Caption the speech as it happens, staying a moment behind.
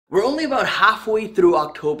We're only about halfway through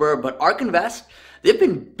October, but Ark Invest, they've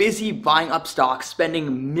been busy buying up stocks,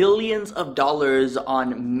 spending millions of dollars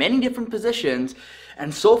on many different positions,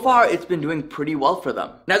 and so far it's been doing pretty well for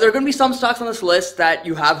them. Now there are going to be some stocks on this list that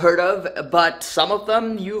you have heard of, but some of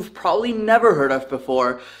them you've probably never heard of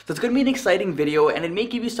before. So it's going to be an exciting video, and it may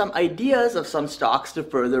give you some ideas of some stocks to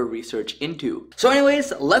further research into. So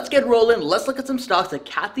anyways, let's get rolling. Let's look at some stocks that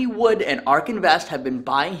Cathie Wood and Ark Invest have been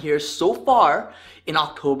buying here so far in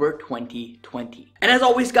October 2020. And as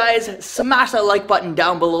always guys, smash that like button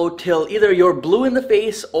down below till either you're blue in the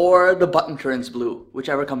face or the button turns blue,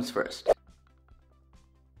 whichever comes first.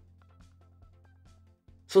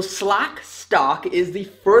 So Slack stock is the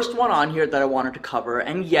first one on here that I wanted to cover,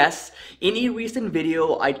 and yes, in a recent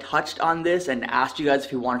video I touched on this and asked you guys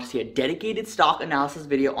if you wanted to see a dedicated stock analysis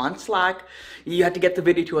video on Slack. You had to get the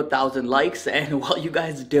video to 1,000 likes, and well, you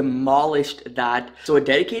guys demolished that. So a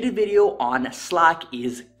dedicated video on Slack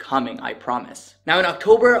is coming, I promise. Now in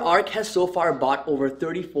October, Ark has so far bought over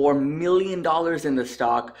 $34 million in the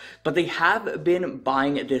stock, but they have been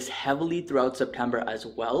buying this heavily throughout September as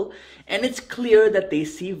well, and it's clear that they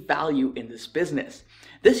see value in this business.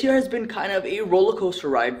 This year has been kind of a roller coaster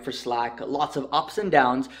ride for Slack, lots of ups and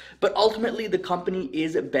downs, but ultimately the company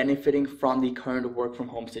is benefiting from the current work from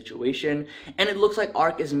home situation, and it looks like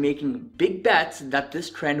Ark is making big bets that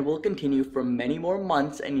this trend will continue for many more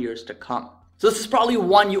months and years to come. So this is probably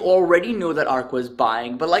one you already know that Ark was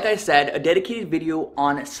buying, but like I said, a dedicated video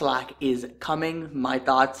on Slack is coming. My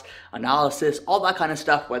thoughts, analysis, all that kind of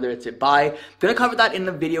stuff, whether it's a buy. I'm gonna cover that in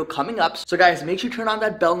the video coming up. So guys, make sure you turn on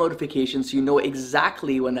that bell notification so you know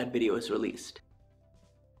exactly when that video is released.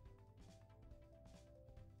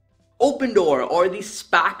 Opendoor, or the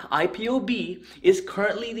SPAC IPOB, is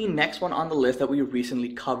currently the next one on the list that we recently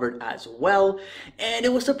covered as well. And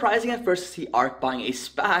it was surprising at first to see Ark buying a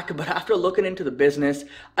SPAC, but after looking into the business,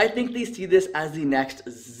 I think they see this as the next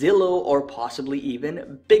Zillow, or possibly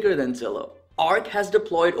even bigger than Zillow. Ark has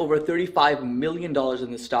deployed over $35 million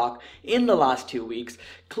in the stock in the last 2 weeks,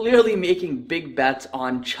 clearly making big bets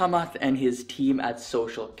on Chamath and his team at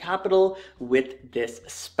Social Capital with this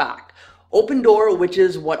SPAC. Opendoor, which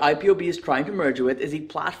is what IPOB is trying to merge with, is a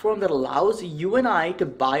platform that allows you and I to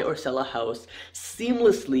buy or sell a house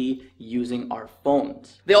seamlessly using our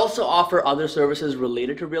phones. They also offer other services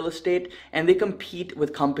related to real estate, and they compete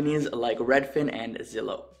with companies like Redfin and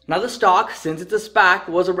Zillow. Now the stock, since it's a SPAC,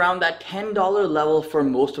 was around that $10 level for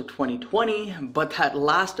most of 2020, but that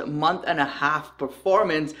last month and a half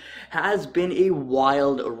performance has been a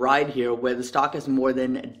wild ride here, where the stock has more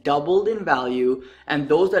than doubled in value, and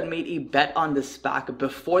those that made a bet on this SPAC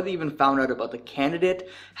before they even found out about the candidate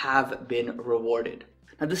have been rewarded.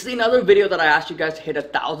 Now this is another video that I asked you guys to hit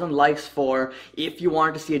 1,000 likes for if you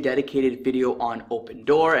wanted to see a dedicated video on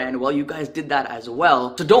Opendoor, and well, you guys did that as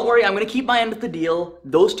well. So don't worry, I'm going to keep my end of the deal.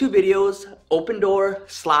 Those two videos, Opendoor,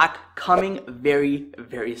 Slack, coming very,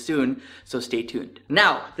 very soon, so stay tuned.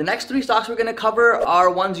 Now, the next three stocks we're going to cover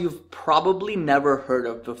are ones you've probably never heard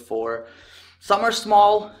of before. Some are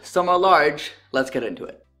small, some are large. Let's get into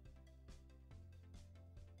it.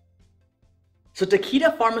 So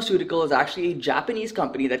Takeda Pharmaceutical is actually a Japanese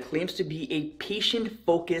company that claims to be a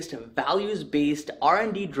patient-focused, values-based,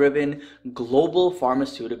 R&D-driven global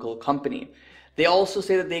pharmaceutical company. They also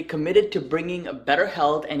say that they committed to bringing better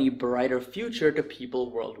health and a brighter future to people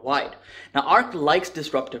worldwide. Now, Ark likes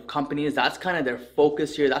disruptive companies. That's kind of their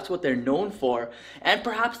focus here. That's what they're known for. And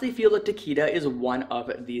perhaps they feel that Takeda is one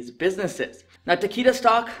of these businesses. Now, Takeda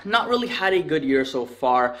stock not really had a good year so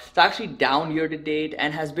far. It's actually down year to date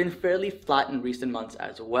and has been fairly flat in recent months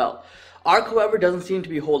as well. Ark, however, doesn't seem to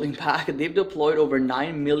be holding back. They've deployed over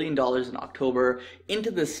 $9 million in October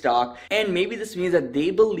into this stock, and maybe this means that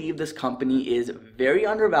they believe this company is very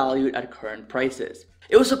undervalued at current prices.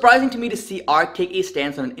 It was surprising to me to see Ark take a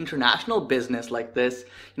stance on an international business like this,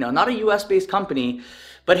 not a US-based company,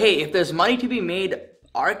 but hey, if there's money to be made,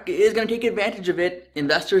 Ark is going to take advantage of it.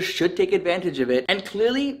 Investors should take advantage of it, and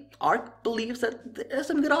clearly Ark believes that there's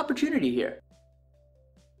some good opportunity here.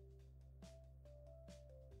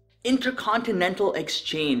 Intercontinental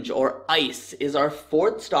Exchange, or ICE, is our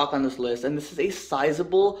fourth stock on this list, and this is a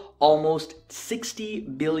sizable, almost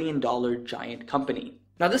 $60 billion giant company.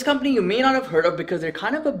 Now this company you may not have heard of because they're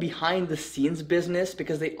kind of a behind the scenes business,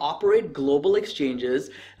 because they operate global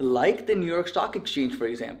exchanges like the New York Stock Exchange, for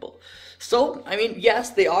example. So, I mean,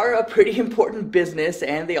 yes, they are a pretty important business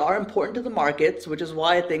and they are important to the markets, which is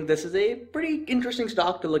why I think this is a pretty interesting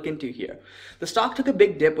stock to look into here. The stock took a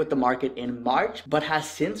big dip with the market in March, but has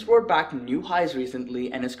since roared back new highs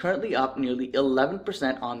recently and is currently up nearly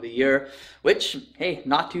 11% on the year, which, hey,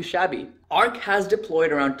 not too shabby. Ark has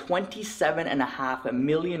deployed around $27.5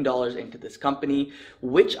 million into this company,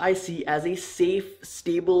 which I see as a safe,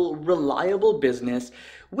 stable, reliable business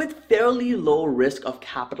with fairly low risk of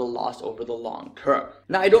capital loss over the long term.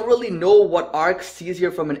 Now, I don't really know what Ark sees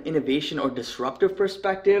here from an innovation or disruptive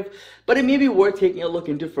perspective, but it may be worth taking a look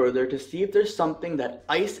into further to see if there's something that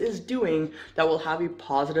ICE is doing that will have a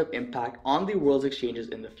positive impact on the world's exchanges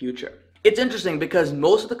in the future. It's interesting because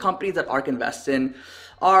most of the companies that Ark invests in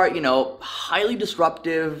are, highly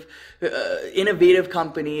disruptive, innovative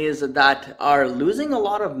companies that are losing a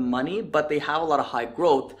lot of money, but they have a lot of high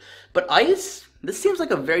growth. But ICE, this seems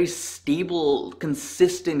like a very stable,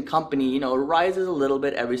 consistent company, rises a little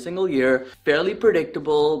bit every single year, fairly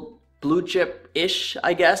predictable, blue chip-ish,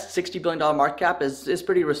 I guess. $60 billion market cap is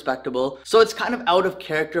pretty respectable. So it's kind of out of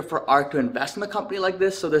character for Ark to invest in a company like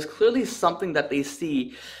this. So there's clearly something that they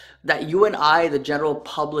see that you and I, the general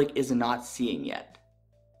public, is not seeing yet.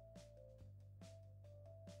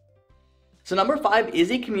 So number 5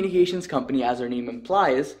 is a communications company, as their name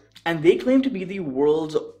implies, and they claim to be the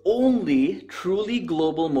world's only truly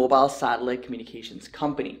global mobile satellite communications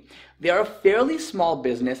company. They are a fairly small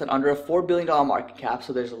business at under a $4 billion market cap,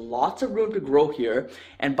 so there's lots of room to grow here.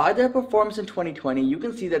 And by their performance in 2020, you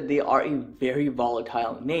can see that they are a very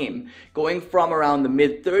volatile name, going from around the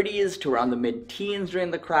mid-30s to around the mid-teens during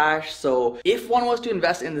the crash. So if one was to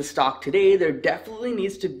invest in the stock today, there definitely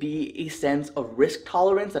needs to be a sense of risk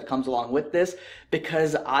tolerance that comes along with this,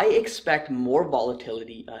 because I expect more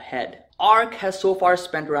volatility ahead. Ark has so far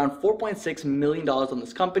spent around $4.6 million on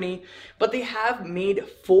this company, but they have made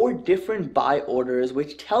 4 different buy orders,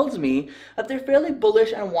 which tells me that they're fairly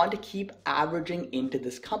bullish and want to keep averaging into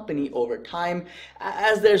this company over time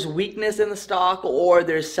as there's weakness in the stock or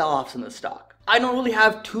there's sell-offs in the stock. I don't really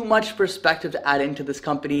have too much perspective to add into this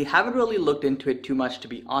company, haven't really looked into it too much, to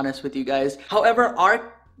be honest with you guys. However,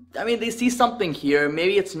 Ark, they see something here.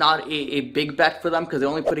 Maybe it's not a big bet for them because they're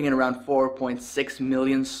only putting in around 4.6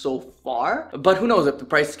 million so far. But who knows, if the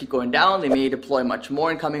prices keep going down, they may deploy much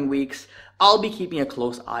more in coming weeks. I'll be keeping a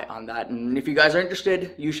close eye on that. And if you guys are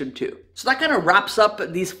interested, you should too. So that kind of wraps up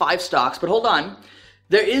these 5 stocks, but hold on.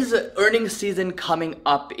 There is earnings season coming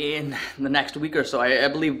up in the next week or so. I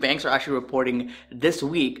believe banks are actually reporting this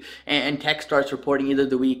week, and tech starts reporting either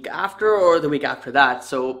the week after or the week after that.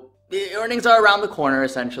 So the earnings are around the corner,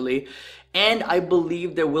 essentially, and I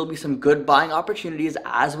believe there will be some good buying opportunities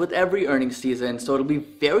as with every earnings season. So it'll be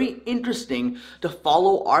very interesting to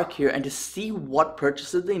follow Ark here and to see what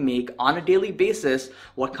purchases they make on a daily basis,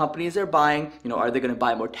 what companies they're buying. Are they going to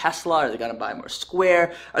buy more Tesla? Are they going to buy more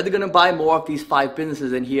Square? Are they going to buy more of these 5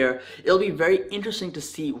 businesses in here? It'll be very interesting to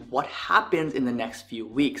see what happens in the next few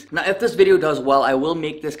weeks. Now, if this video does well, I will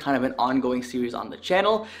make this kind of an ongoing series on the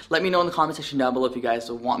channel. Let me know in the comment section down below if you guys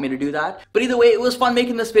want me to do that. But either way, it was fun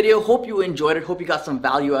making this video. Hope you enjoyed it. Hope you got some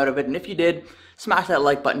value out of it. And if you did, smash that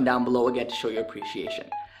like button down below again to show your appreciation.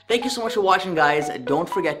 Thank you so much for watching, guys. Don't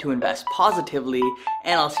forget to invest positively,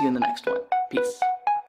 and I'll see you in the next one. Peace.